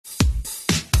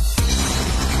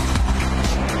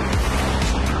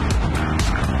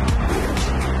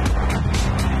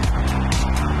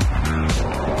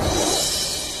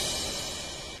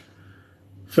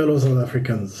Fellow South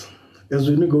Africans, as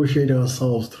we negotiate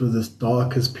ourselves through this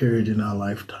darkest period in our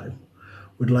lifetime,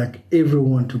 we'd like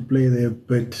everyone to play their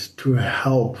bit to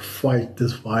help fight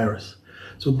this virus.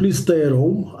 So please stay at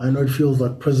home. I know it feels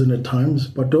like prison at times,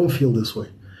 but don't feel this way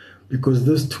because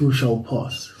this too shall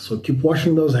pass. So keep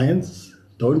washing those hands.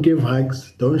 Don't give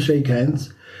hugs. Don't shake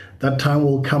hands. That time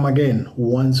will come again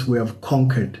once we have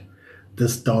conquered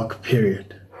this dark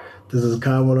period. This is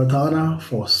Kaya Molotana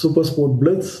for SuperSport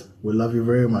Blitz. We love you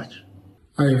very much.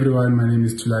 Hi everyone, my name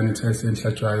is Tulani Taisi and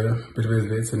Chatwayo,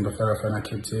 Blitz and Bafana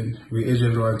Captain. We urge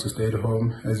everyone to stay at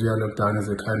home as we are locked down as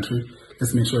a country.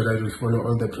 Let's make sure that we follow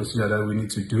all the procedure that we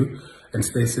need to do and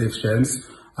stay safe, friends.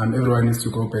 Everyone needs to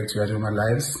go back to their normal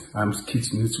lives.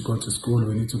 Kids need to go to school,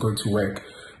 we need to go to work.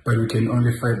 But we can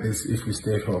only fight this if we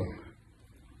stay at home.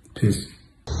 Peace.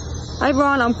 Hi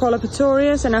everyone, I'm Carla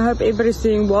Pretorius and I hope everybody's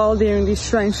doing well during these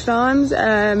strange times.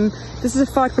 This is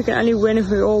a fight we can only win if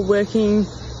we're all working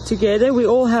together. We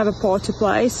all have a part to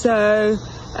play, so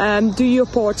do your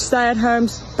part. Stay at home,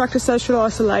 practice social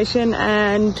isolation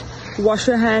and wash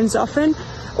your hands often.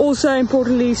 Also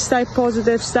importantly, stay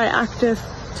positive, stay active.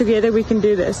 Together we can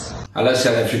do this. Hello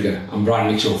South Africa, I'm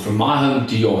Brian Mitchell. From my home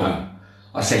to your home,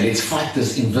 I say let's fight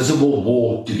this invisible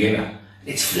war together.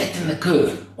 Let's flatten the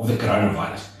curve of the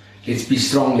coronavirus. Let's be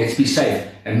strong, let's be safe,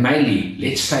 and mainly,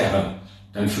 let's stay home.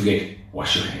 Don't forget,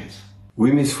 wash your hands.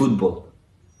 We miss football.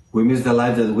 We miss the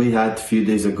life that we had a few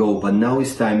days ago, but now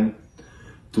it's time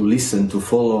to listen, to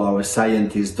follow our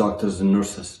scientists, doctors and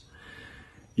nurses.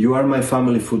 You are my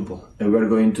family football, and we're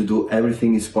going to do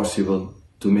everything is possible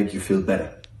to make you feel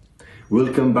better.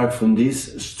 We'll come back from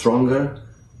this stronger,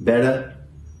 better,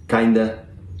 kinder,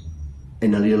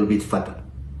 and a little bit fatter.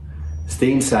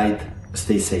 Stay inside,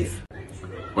 stay safe.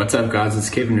 What's up guys, it's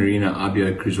Kevin Arena,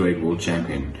 RBO Cruiserweight World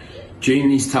Champion. During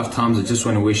these tough times, I just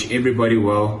want to wish everybody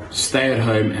well, stay at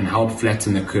home and help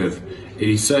flatten the curve. It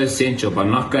is so essential. By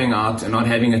not going out and not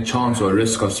having a chance or a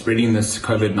risk of spreading this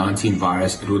COVID-19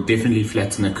 virus, it will definitely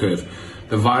flatten the curve.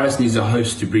 The virus needs a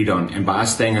host to breed on, and by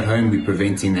us staying at home, we're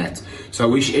preventing that. So I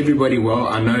wish everybody well.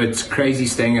 I know it's crazy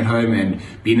staying at home, and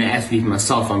being an athlete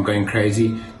myself, I'm going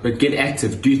crazy. But get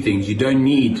active, do things. You don't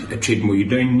need a treadmill, you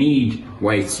don't need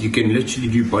weights. You can literally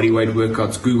do body weight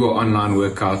workouts, Google online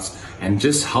workouts, and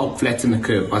just help flatten the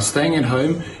curve. By staying at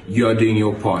home, you are doing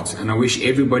your part. And I wish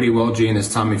everybody well during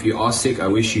this time. If you are sick, I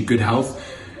wish you good health.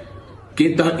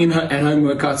 Get the at-home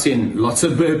workouts in. Lots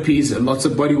of burpees, lots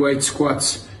of body weight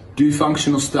squats. Do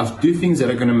functional stuff, do things that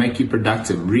are going to make you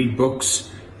productive, read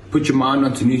books, put your mind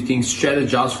onto new things,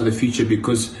 strategize for the future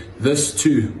because this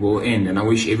too will end, and I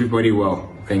wish everybody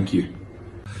well. Thank you.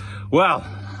 Well,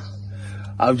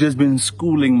 I've just been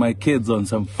schooling my kids on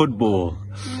some football.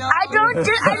 No. I know.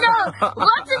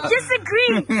 Lots of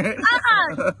disagree.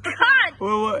 Can't.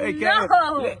 Well,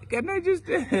 no. Can I just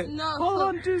no. Hold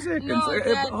on 2 seconds? No,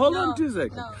 Dad, hold no, on 2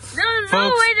 seconds. No. There's no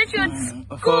way that you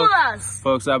would school us.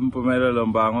 Folks, I'm Pumela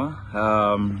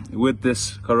Lombangwa. With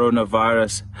this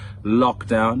coronavirus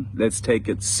lockdown, let's take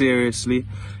it seriously.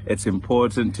 It's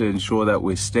important to ensure that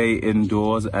we stay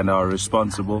indoors and are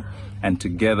responsible and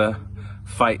together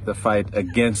fight the fight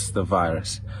against the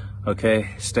virus.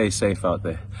 Okay, stay safe out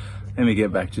there. Let me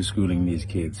get back to schooling these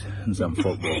kids and some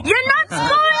football. You're not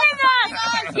schooling us!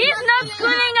 He's not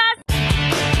schooling us!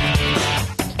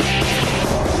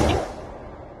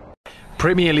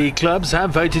 Premier League clubs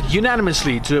have voted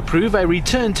unanimously to approve a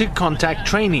return to contact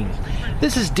training.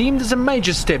 This is deemed as a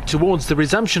major step towards the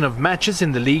resumption of matches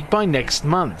in the league by next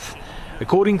month.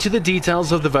 According to the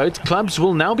details of the vote, clubs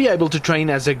will now be able to train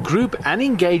as a group and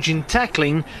engage in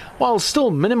tackling while still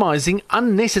minimizing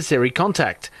unnecessary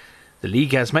contact. The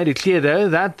league has made it clear, though,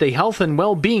 that the health and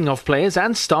well-being of players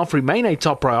and staff remain a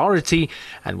top priority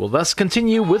and will thus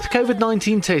continue with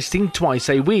COVID-19 testing twice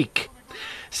a week.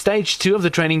 Stage 2 of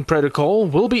the training protocol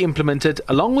will be implemented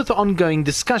along with ongoing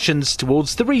discussions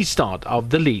towards the restart of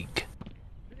the league.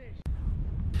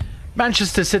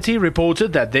 Manchester City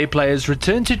reported that their players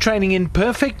returned to training in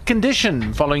perfect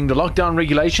condition following the lockdown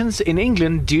regulations in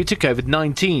England due to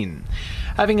COVID-19.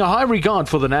 Having a high regard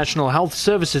for the National Health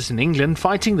Services in England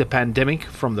fighting the pandemic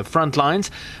from the front lines,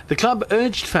 the club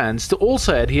urged fans to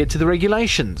also adhere to the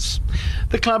regulations.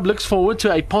 The club looks forward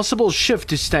to a possible shift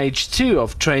to stage 2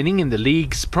 of training in the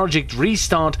league's Project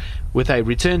Restart, with a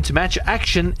return to match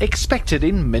action expected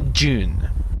in mid-June.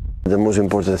 The most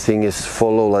important thing is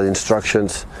follow the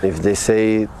instructions. If they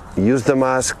say use the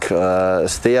mask,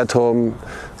 stay at home,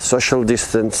 social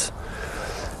distance,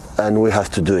 and we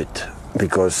have to do it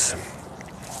because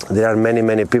there are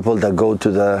many people that go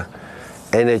to the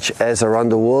NHS around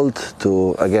the world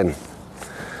to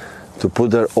put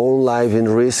their own life in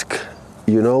risk,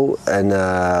 and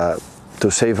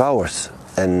to save ours.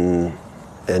 And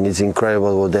it's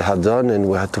incredible what they have done, and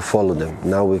we had to follow them.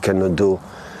 Now we cannot do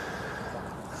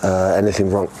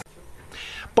anything wrong.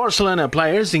 Barcelona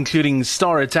players, including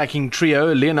star attacking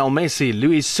trio Lionel Messi,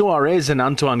 Luis Suarez and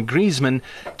Antoine Griezmann,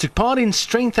 took part in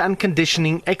strength and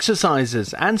conditioning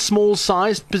exercises and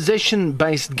small-sized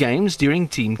possession-based games during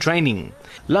team training.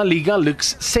 La Liga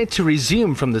looks set to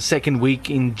resume from the second week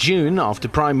in June after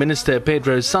Prime Minister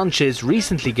Pedro Sanchez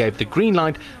recently gave the green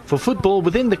light for football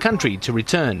within the country to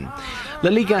return.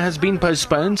 La Liga has been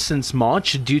postponed since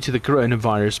March due to the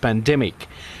coronavirus pandemic.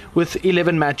 With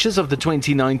 11 matches of the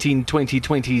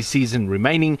 2019-2020 season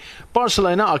remaining,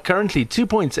 Barcelona are currently 2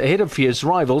 points ahead of fierce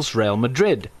rivals Real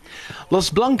Madrid. Los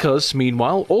Blancos,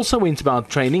 meanwhile, also went about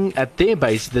training at their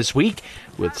base this week,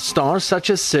 with stars such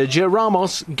as Sergio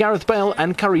Ramos, Gareth Bale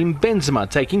and Karim Benzema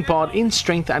taking part in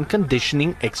strength and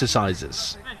conditioning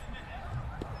exercises.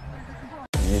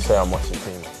 You say I'm watching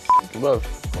teammates. Bro,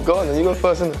 go on then, you go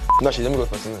first, innit? No, actually, let me go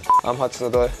first, innit? I'm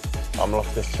Hudson-Odoi. I'm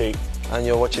Loftus-Cheek. And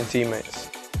you're watching Teammates.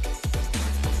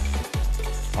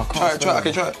 Try it,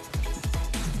 okay, try it.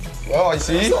 Oh, you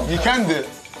see? You can do it.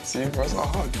 See, bro, it's not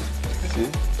hard. See?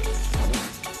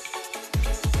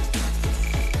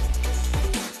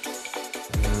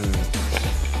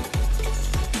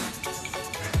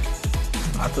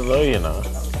 I don't know, you know.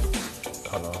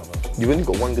 Hold on. You've only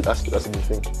got one good, that's a good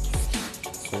thing.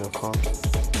 So you're calm.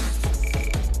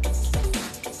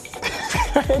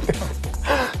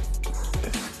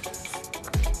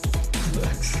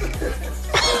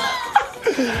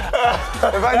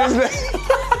 If I just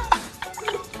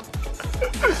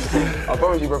I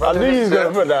promise you, bro. I knew you was going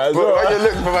to put that as well. I get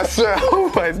looked for my sweat.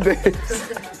 Oh my days.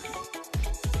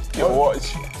 Your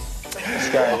watch. This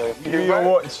guy, though. Give me your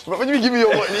watch. What do you mean give me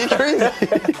your watch? Are you crazy?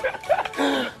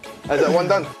 Is that one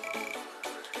done?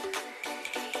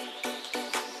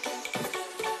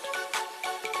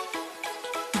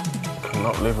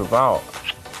 Cannot live without.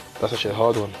 That's actually a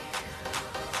hard one.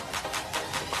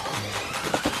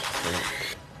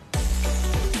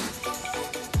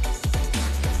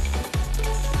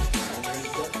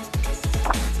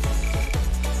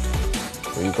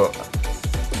 What you got?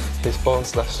 His phone /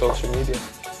 social media.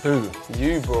 Who?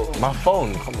 You, bro. My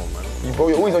phone? Come on, man. You, bro,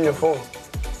 you're always on your phone.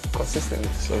 Consistently.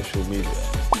 Social media.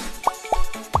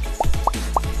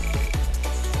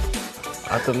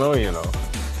 I don't know, you know. I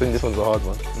think this one's a hard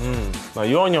one. Now,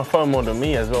 you're on your phone more than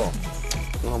me as well.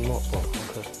 No, I'm not, bro.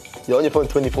 Okay. You're on your phone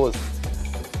 24s.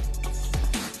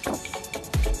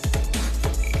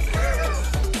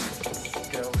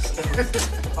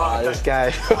 Ah, this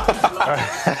guy.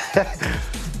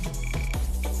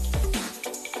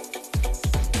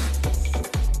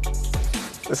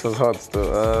 This one's hard still.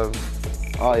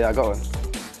 Oh yeah, I got one.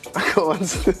 I got one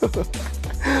still.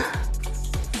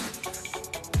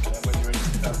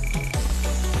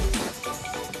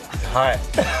 Hi.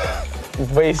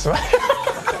 Waist, man.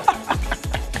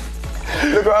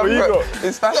 Look what I've got.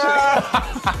 It's fashion.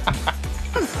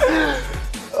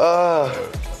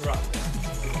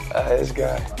 This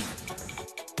guy.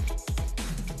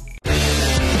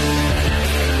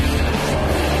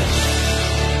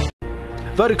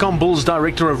 Vodacom Bulls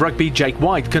director of rugby Jake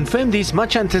White confirmed his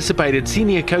much-anticipated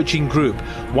senior coaching group.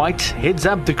 White heads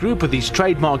up the group with his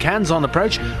trademark hands-on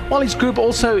approach, while his group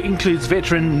also includes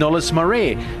veteran Nolis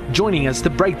Mare, joining as the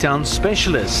breakdown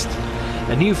specialist.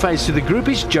 A new face to the group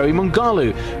is Joey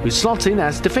Mongalo, who slots in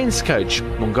as defence coach.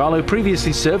 Mongalo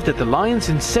previously served at the Lions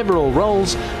in several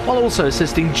roles, while also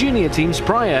assisting junior teams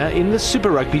prior in the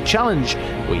Super Rugby Challenge,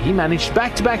 where he managed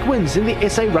back-to-back wins in the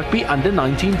SA Rugby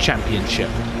Under-19 Championship.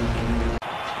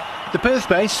 The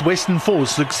Perth-based Western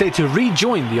Force looks set to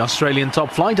rejoin the Australian top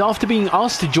flight after being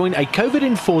asked to join a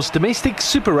COVID-enforced domestic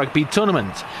Super Rugby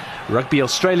tournament. Rugby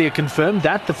Australia confirmed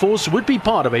that the Force would be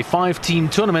part of a 5-team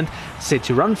tournament set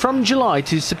to run from July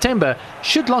to September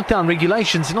should lockdown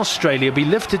regulations in Australia be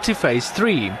lifted to Phase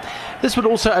 3. This would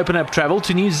also open up travel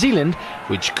to New Zealand,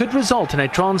 which could result in a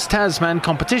Trans-Tasman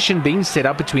competition being set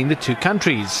up between the two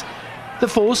countries. The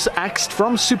Force, axed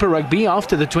from Super Rugby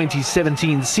after the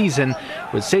 2017 season,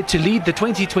 was set to lead the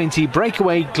 2020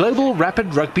 Breakaway Global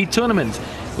Rapid Rugby Tournament,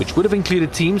 which would have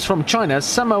included teams from China,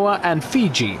 Samoa and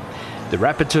Fiji. The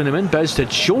Rapid Tournament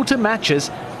boasted shorter matches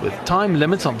with time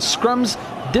limits on scrums,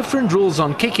 different rules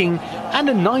on kicking and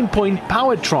a 9-point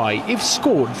power try if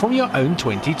scored from your own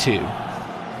 22.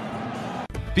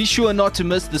 Be sure not to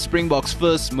miss the Springboks'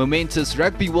 first momentous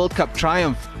Rugby World Cup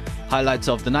triumph. Highlights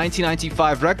of the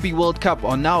 1995 Rugby World Cup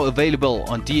are now available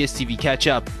on DSTV Catch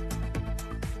Up.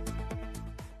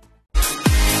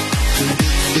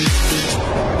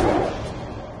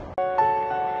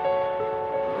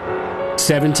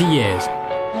 "70 years.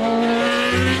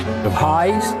 of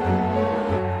highs,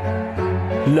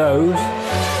 lows,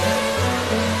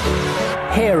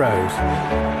 heroes,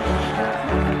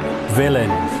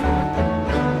 villains,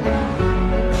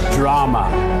 drama,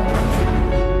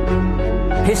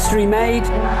 history made,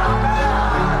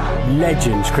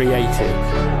 legends created.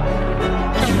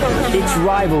 It's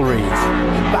rivalries,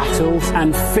 battles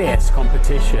and fierce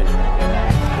competition.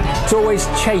 It's always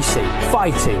chasing,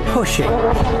 fighting, pushing,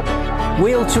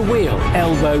 wheel to wheel,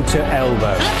 elbow to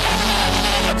elbow.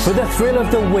 For the thrill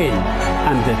of the win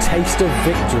and the taste of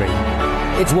victory,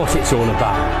 it's what it's all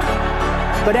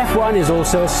about. But F1 is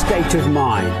also a state of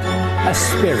mind, a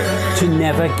spirit to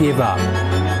never give up.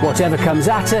 Whatever comes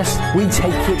at us, we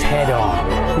take it head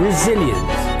on.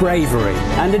 Resilience, bravery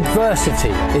and adversity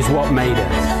is what made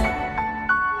us.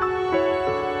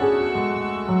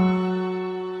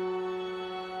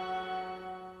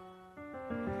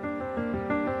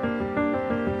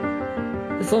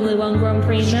 The Formula One Grand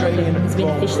Prix in Melbourne has been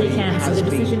officially cancelled. The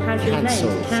decision has been made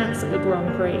to cancel the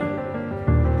Grand Prix.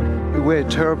 We're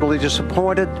terribly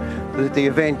disappointed that the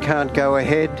event can't go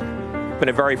ahead. It's been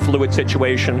a very fluid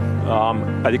situation.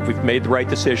 I think we've made the right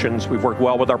decisions. We've worked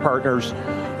well with our partners.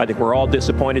 I think we're all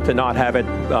disappointed to not have it,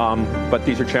 but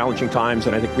these are challenging times,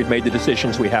 and I think we've made the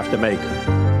decisions we have to make.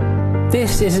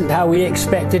 This isn't how we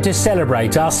expected to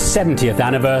celebrate our 70th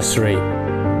anniversary.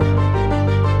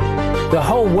 The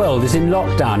whole world is in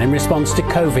lockdown in response to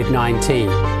COVID-19.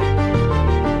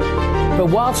 But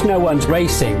whilst no one's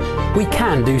racing, we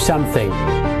can do something.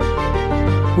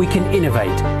 We can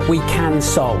innovate, we can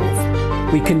solve.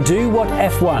 We can do what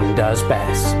F1 does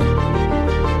best.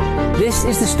 This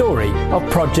is the story of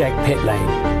Project Pit Lane.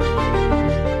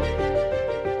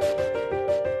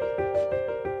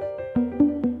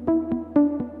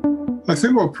 I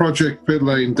think what Project Pit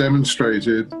Lane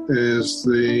demonstrated is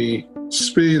the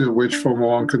speed at which Formula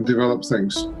One can develop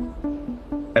things.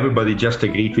 Everybody just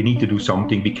agreed we need to do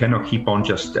something. We cannot keep on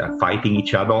just fighting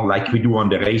each other like we do on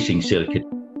the racing circuit.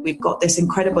 We've got this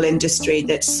incredible industry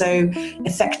that's so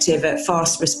effective at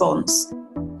fast response.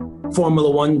 Formula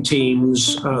One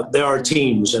teams, they are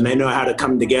teams and they know how to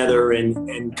come together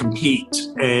and compete.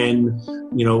 And,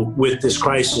 you know, with this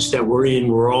crisis that we're in,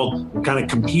 we're all kind of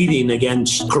competing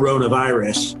against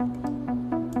coronavirus.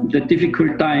 The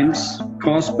difficult times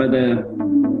caused by the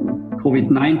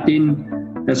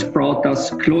COVID-19 has brought us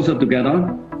closer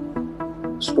together.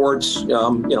 Sports,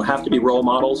 have to be role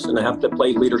models and they have to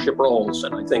play leadership roles.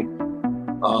 And I think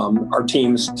our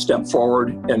teams stepped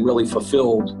forward and really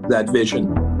fulfilled that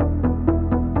vision.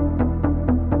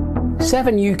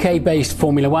 7 UK-based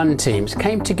Formula One teams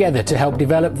came together to help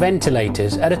develop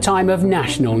ventilators at a time of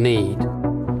national need.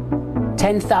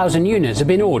 10,000 units have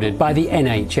been ordered by the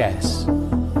NHS.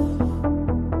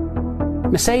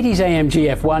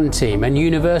 Mercedes-AMG F1 team and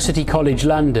University College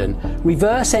London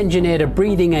reverse-engineered a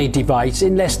breathing aid device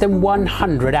in less than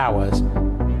 100 hours,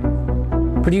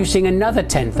 producing another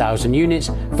 10,000 units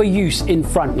for use in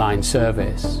frontline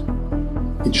service.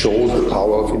 It shows the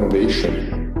power of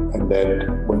innovation, and that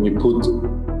when you put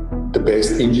the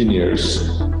best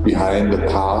engineers behind the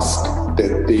task,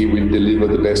 that they will deliver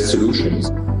the best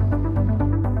solutions.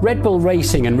 Red Bull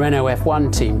Racing and Renault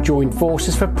F1 team joined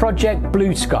forces for Project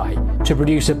Blue Sky to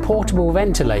produce a portable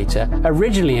ventilator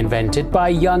originally invented by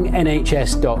a young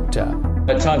NHS doctor.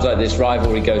 At times like this,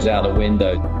 rivalry goes out the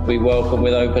window. We welcome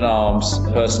with open arms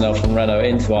personnel from Renault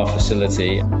into our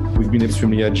facility. We've been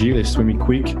extremely agile, extremely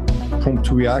quick, prompt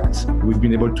to react. We've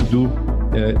been able to do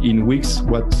in weeks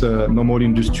what normal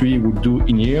industry would do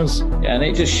in years. And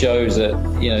it just shows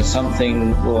that,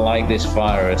 something like this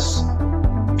virus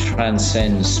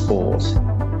transcends sport.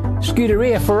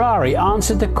 Scuderia Ferrari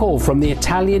answered the call from the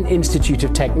Italian Institute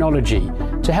of Technology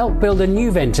to help build a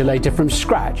new ventilator from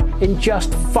scratch in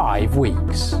just 5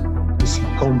 weeks. It's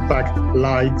compact,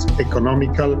 light,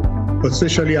 economical, but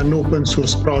especially an open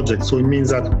source project. So it means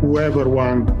that whoever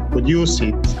wants to produce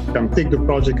it can take the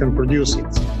project and produce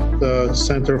it. The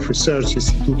Center of Research,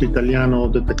 Istituto Italiano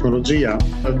di Tecnologia,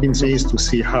 have been pleased to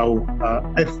see how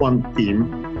F1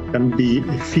 team can be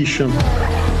efficient.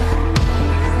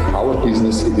 Our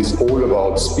business, it is all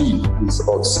about speed. It's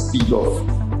about speed of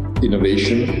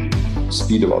innovation,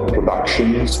 speed about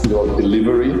production, speed about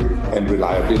delivery and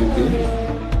reliability.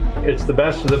 It's the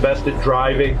best of the best at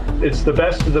driving. It's the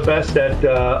best of the best at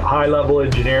high-level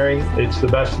engineering. It's the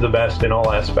best of the best in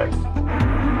all aspects.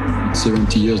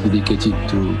 70 years dedicated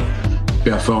to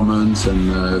performance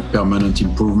and permanent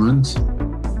improvement.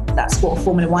 That's what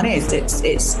Formula One is.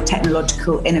 It's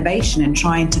technological innovation and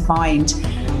trying to find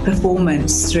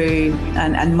performance through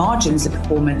and margins of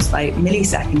performance, like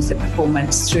milliseconds of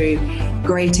performance through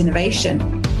great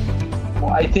innovation.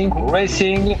 I think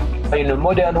racing in a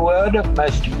modern world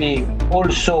must be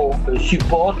also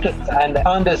support and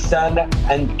understand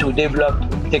and to develop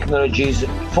technologies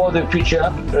for the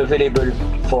future available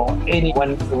for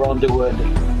anyone around the world.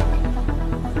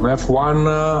 F1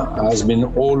 has been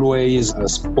always a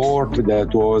sport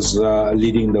that was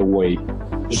leading the way.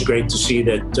 It's great to see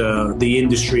that the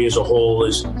industry as a whole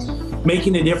is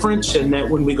making a difference, and that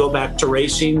when we go back to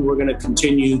racing, we're going to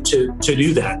continue to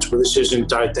do that. This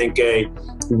isn't, I think, a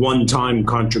one-time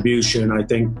contribution. I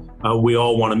think we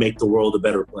all want to make the world a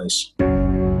better place. The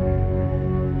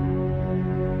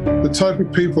type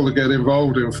of people that get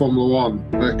involved in Formula One,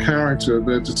 their character,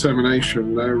 their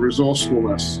determination, their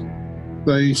resourcefulness,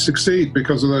 they succeed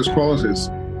because of those qualities.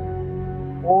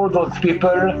 All those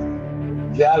people,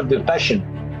 they have the passion.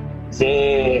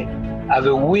 They have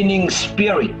a winning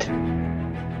spirit.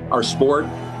 Our sport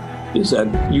is a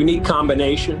unique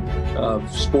combination of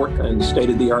sport and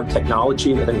state-of-the-art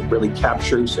technology that I think really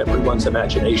captures everyone's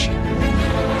imagination.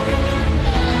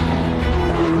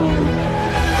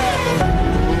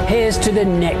 Here's to the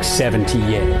next 70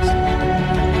 years.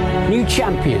 New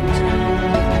champions,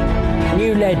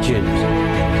 new legends,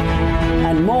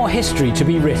 and more history to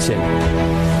be written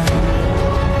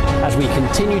as we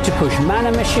continue to push man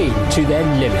and machine to their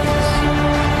limits.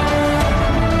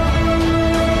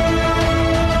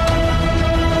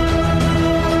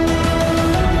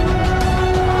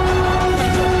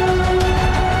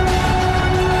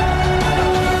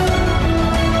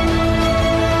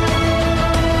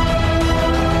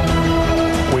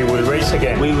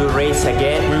 Again. We will race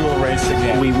again. We will race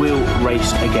again. We will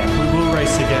race again. We will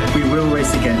race again. We will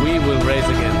race again. We will race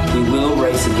again. We will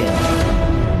race again.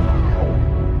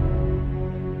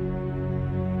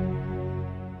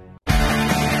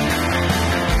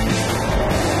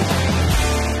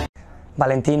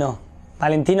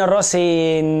 Valentino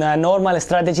Rossi in normal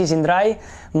strategies in dry,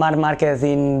 Marc Marquez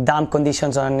in damp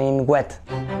conditions and in wet.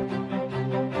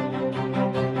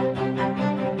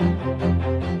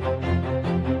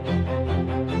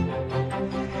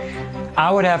 I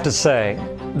would have to say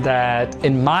that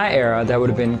in my era, that would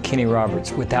have been Kenny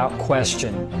Roberts, without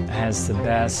question, has the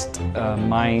best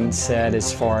mindset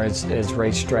as far as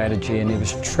race strategy, and it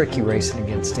was tricky racing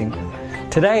against him.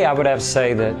 Today, I would have to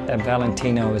say that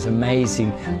Valentino is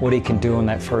amazing what he can do on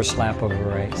that first lap of a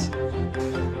race.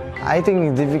 I think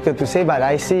it's difficult to say, but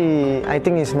I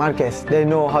think it's Marquez. They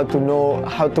know how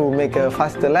to make a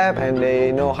faster lap, and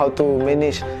they know how to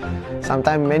manage.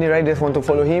 Sometimes many riders want to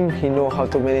follow him. He knows how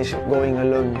to manage going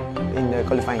alone in the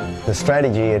qualifying. The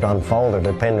strategy it unfolded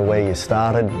depended where you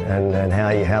started and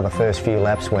how the first few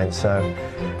laps went. So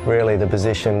really the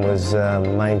position was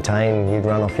maintained. You'd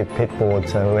run off your pit board,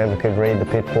 so whoever could read the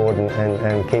pit board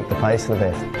and keep the pace the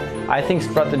best. I think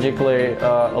strategically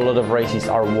a lot of races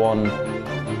are won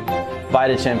by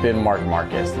the champion Marc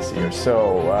Marquez this year.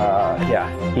 So yeah,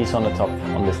 he's on the top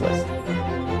on this list.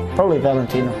 Probably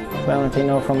Valentino.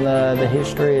 Valentino from the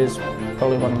history is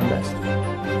probably one of the best.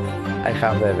 I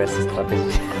have the best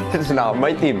strategy. No,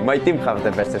 my team have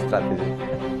the best strategy.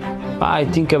 I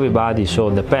think everybody, so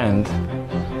depend,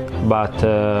 but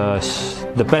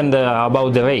depend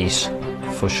about the race,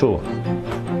 for sure,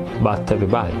 but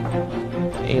everybody.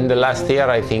 In the last year,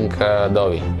 I think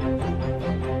Dovi.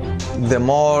 The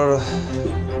more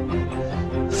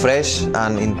fresh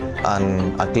and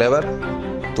clever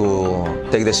to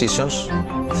take decisions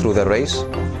through the race,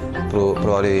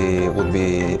 probably would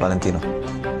be Valentino.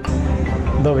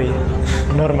 Dovi,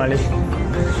 normally.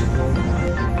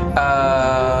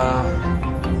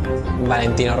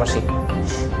 Valentino Rossi.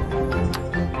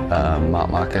 Marc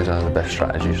Marquez has the best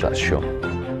strategies, that's sure.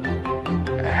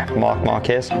 Marc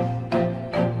Marquez.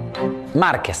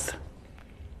 Marquez.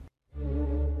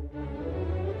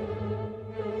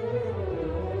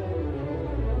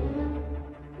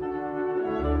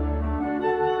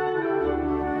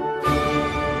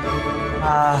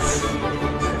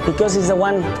 Because he's the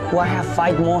one who I have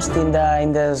fight most in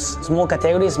the small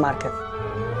categories, Marquez.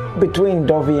 Between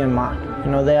Dovi and Marc,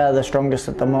 you know, they are the strongest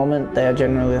at the moment. They are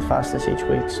generally the fastest each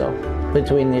week. So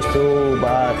between these two,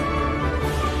 but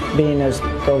being as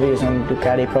Dovi is on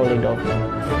Ducati, probably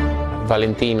Dovi.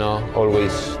 Valentino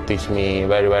always teach me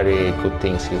very, very good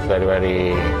things. He's very,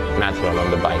 very natural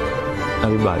on the bike.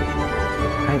 Everybody.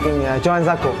 I think Johann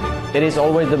Zarco. It is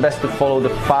always the best to follow the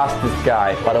fastest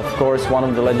guy, but of course one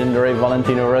of the legendary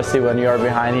Valentino Rossi when you are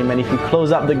behind him, and if you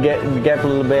close up the gap a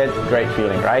little bit, great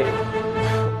feeling, right?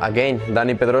 Again,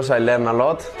 Dani Pedrosa, I learned a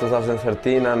lot,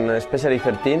 2013 and especially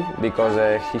 13, because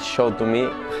he showed to me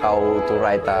how to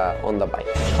ride on the bike.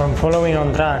 From following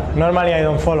on track, normally I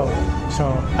don't follow,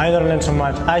 so I don't learn so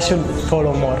much. I should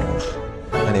follow more.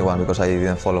 Anyone, because I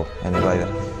didn't follow any rider.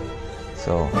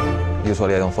 So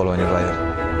usually I don't follow any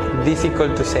rider.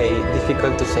 Difficult to say.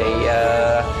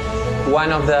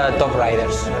 One of the top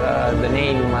riders. The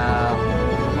name,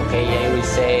 okay, I will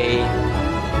say,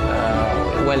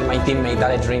 well, my teammate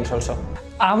Alex Rins also.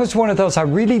 I was one of those, I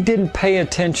really didn't pay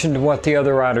attention to what the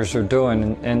other riders were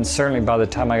doing, and certainly by the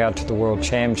time I got to the World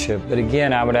Championship. But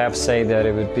again, I would have to say that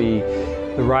it would be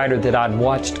the rider that I'd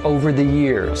watched over the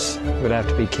years would have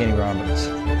to be Kenny Roberts.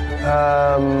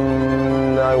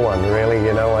 No one really,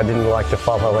 you know, I didn't like to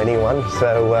follow anyone,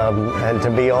 so, and to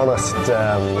be honest,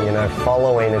 you know,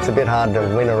 following, it's a bit hard to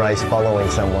win a race following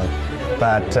someone.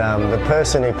 But the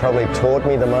person who probably taught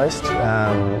me the most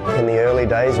in the early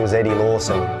days was Eddie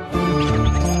Lawson.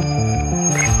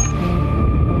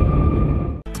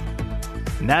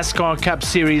 NASCAR Cup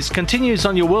Series continues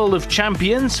on your World of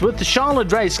Champions with the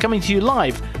Charlotte race coming to you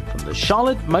live from the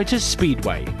Charlotte Motor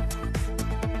Speedway.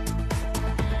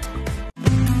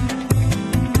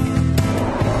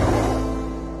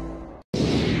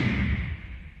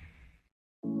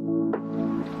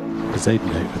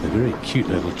 Zadenhout with a very cute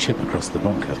little chip across the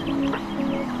bunker.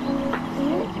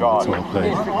 That's well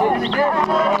played.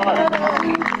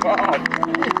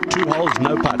 2 holes,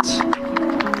 no putts.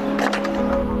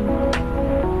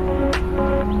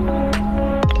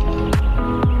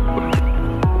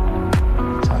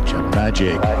 Touch of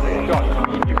magic.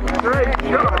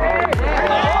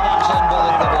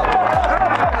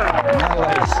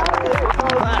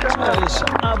 That is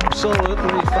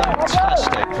absolutely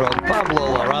fantastic from Pablo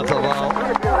Larrazábal.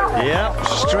 Yep,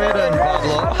 straight in,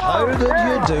 Pablo. How did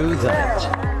you do that?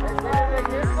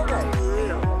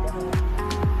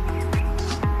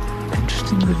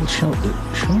 Interesting little shot that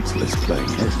Chancelleur's playing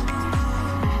here.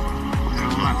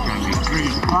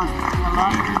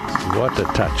 What a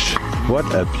touch. What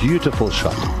a beautiful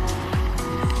shot.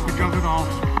 Good job at all.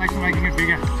 Thanks for making it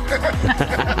bigger.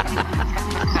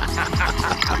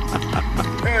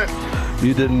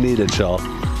 You didn't need it, Charles.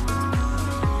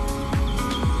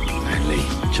 Only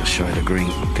just shy of the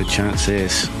green. Good chance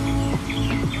this.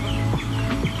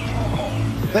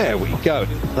 There we go.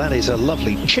 That is a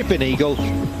lovely chipping eagle.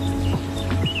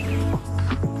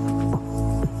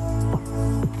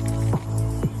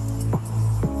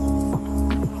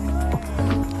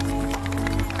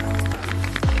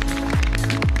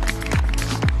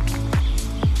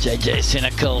 JJ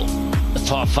Cynical, the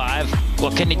par 5.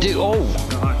 What can he do? Oh,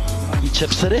 he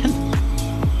chips it in.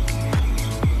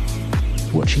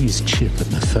 Watching his chip at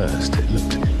the first, it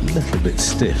looked a little bit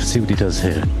stiff. See what he does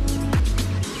here.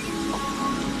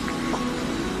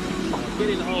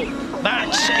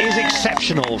 That is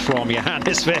exceptional from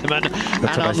Johannes Veerman.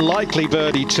 An unlikely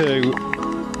birdie too.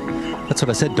 That's what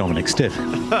I said, Dominic, stiff.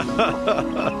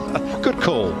 Good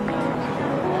call.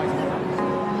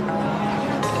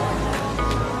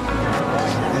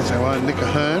 There's our own Nick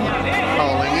Ahern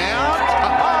holding out.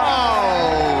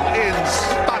 Oh, in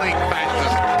stunning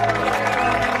fashion.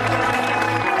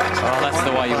 Oh, that's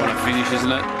the way you want to finish,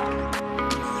 isn't it?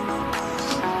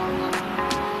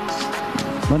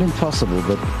 Not impossible,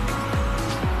 but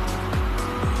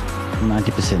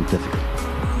 90% difficult.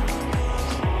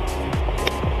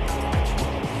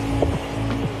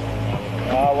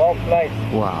 Well played.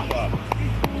 Wow.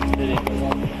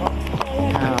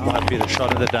 Might be the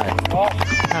shot of the day.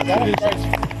 How good is it?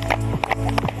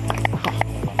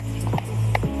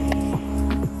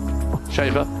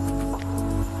 Shaver.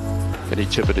 Can he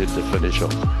chip it in to finish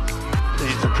off?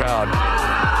 Needs the crowd.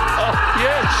 Oh,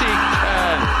 yes, he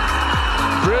can.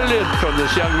 Brilliant from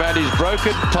this young man. He's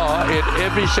broken par in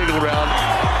every single round.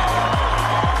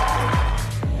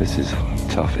 This is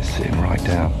tough. It's sitting right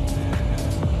down.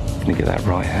 Can you get that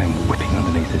right hand whipping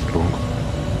underneath this ball?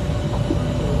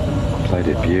 Played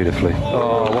it beautifully.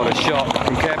 Oh, what a shot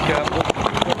from Koepka.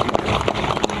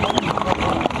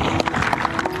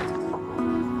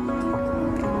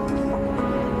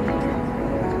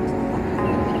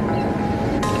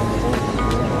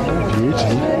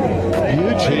 Beauty.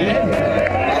 Beauty.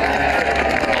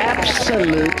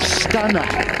 Absolute stunner.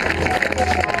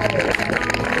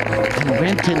 And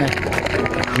went in a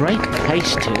great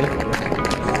pace too.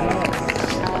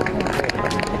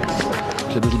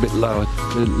 It's a little bit lower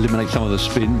to eliminate some of the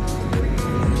spin.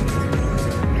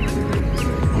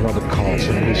 Robert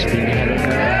Carlson who's spin.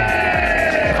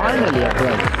 Finally a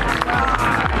break.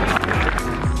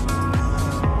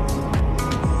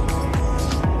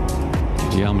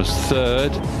 Yama's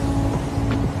third.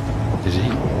 Is he?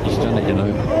 He's done it, you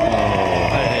know. Oh,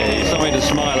 hey, something to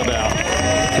smile about.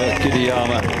 Kurt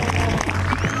Kitayama.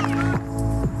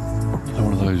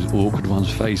 One of those awkward ones,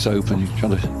 face open. You're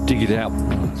trying to dig it out.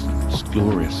 It's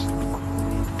glorious.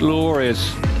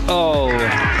 Glorious. Oh.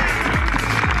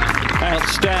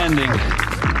 Outstanding.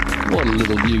 What a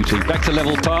little beauty. Back to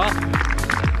level par.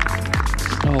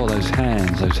 Oh, those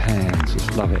hands,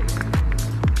 just love it.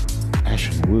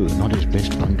 Ashen Wu, not his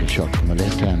best bunker shot from the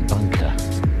left-hand bunker.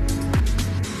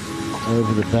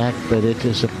 Over the back, but it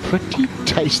is a pretty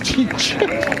tasty chip.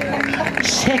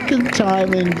 Second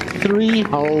time in 3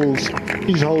 holes.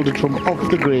 He's holed it from off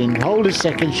the green. Hold his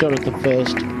second shot at the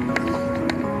first.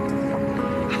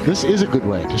 This is a good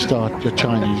way to start your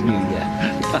Chinese New Year.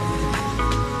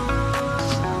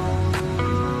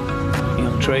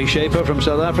 Young Trey Shaper from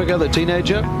South Africa, the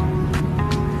teenager.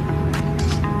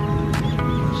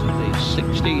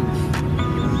 16th.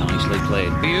 Nicely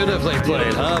played. Beautifully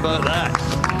played. How about that?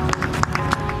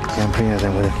 Campillo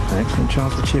then with an excellent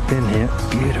chance to chip in here.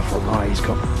 Beautiful lie. He's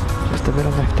got just a bit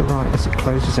of left to right as it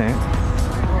closes out.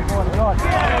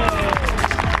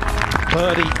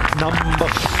 Birdie number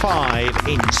 5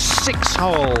 in 6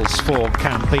 holes for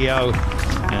Campillo,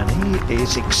 and he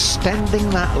is extending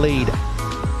that lead.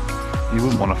 You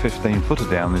wouldn't want a 15-footer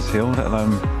down this hill, let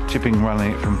alone chipping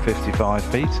running it from 55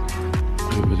 feet.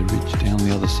 Over the ridge down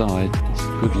the other side. It's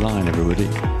a good line, everybody.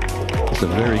 It's a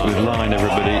very good line,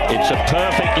 everybody. It's a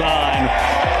perfect line.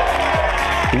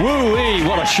 Woo-wee,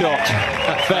 what a shot.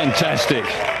 Fantastic.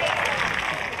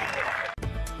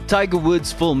 Tiger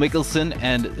Woods, Phil Mickelson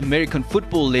and American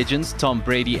football legends Tom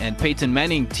Brady and Peyton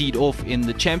Manning teed off in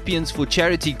the Champions for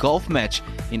Charity golf match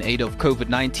in aid of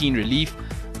COVID-19 relief.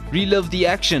 Relive the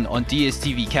action on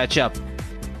DSTV Catch Up.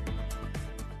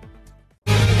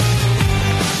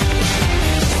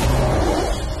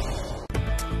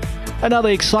 Another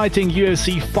exciting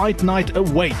UFC fight night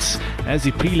awaits as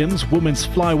the prelims women's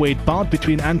flyweight bout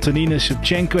between Antonina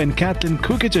Shevchenko and Katlyn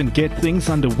Kukajan get things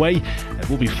underway. It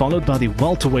will be followed by the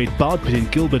welterweight bout between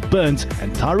Gilbert Burns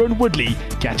and Tyron Woodley.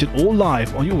 Catch it all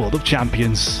live on your World of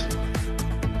Champions.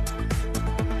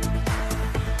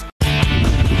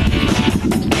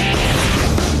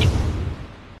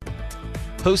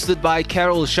 Hosted by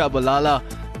Carol Shabalala,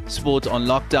 Sport on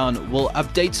Lockdown will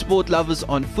update sport lovers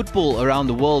on football around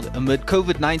the world amid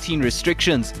COVID-19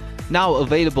 restrictions. Now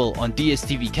available on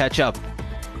DSTV Catch Up.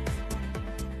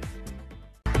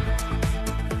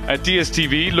 At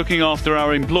DSTV, looking after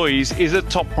our employees is a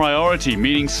top priority,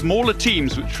 meaning smaller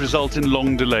teams which result in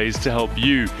long delays to help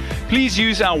you. Please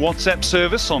use our WhatsApp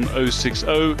service on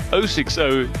 060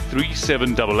 060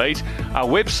 3788, our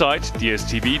website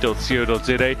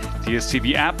dstv.co.za,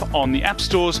 DSTV app on the App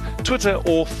Stores, Twitter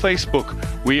or Facebook.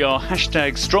 We are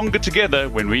 #stronger together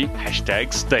when we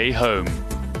 #stay home.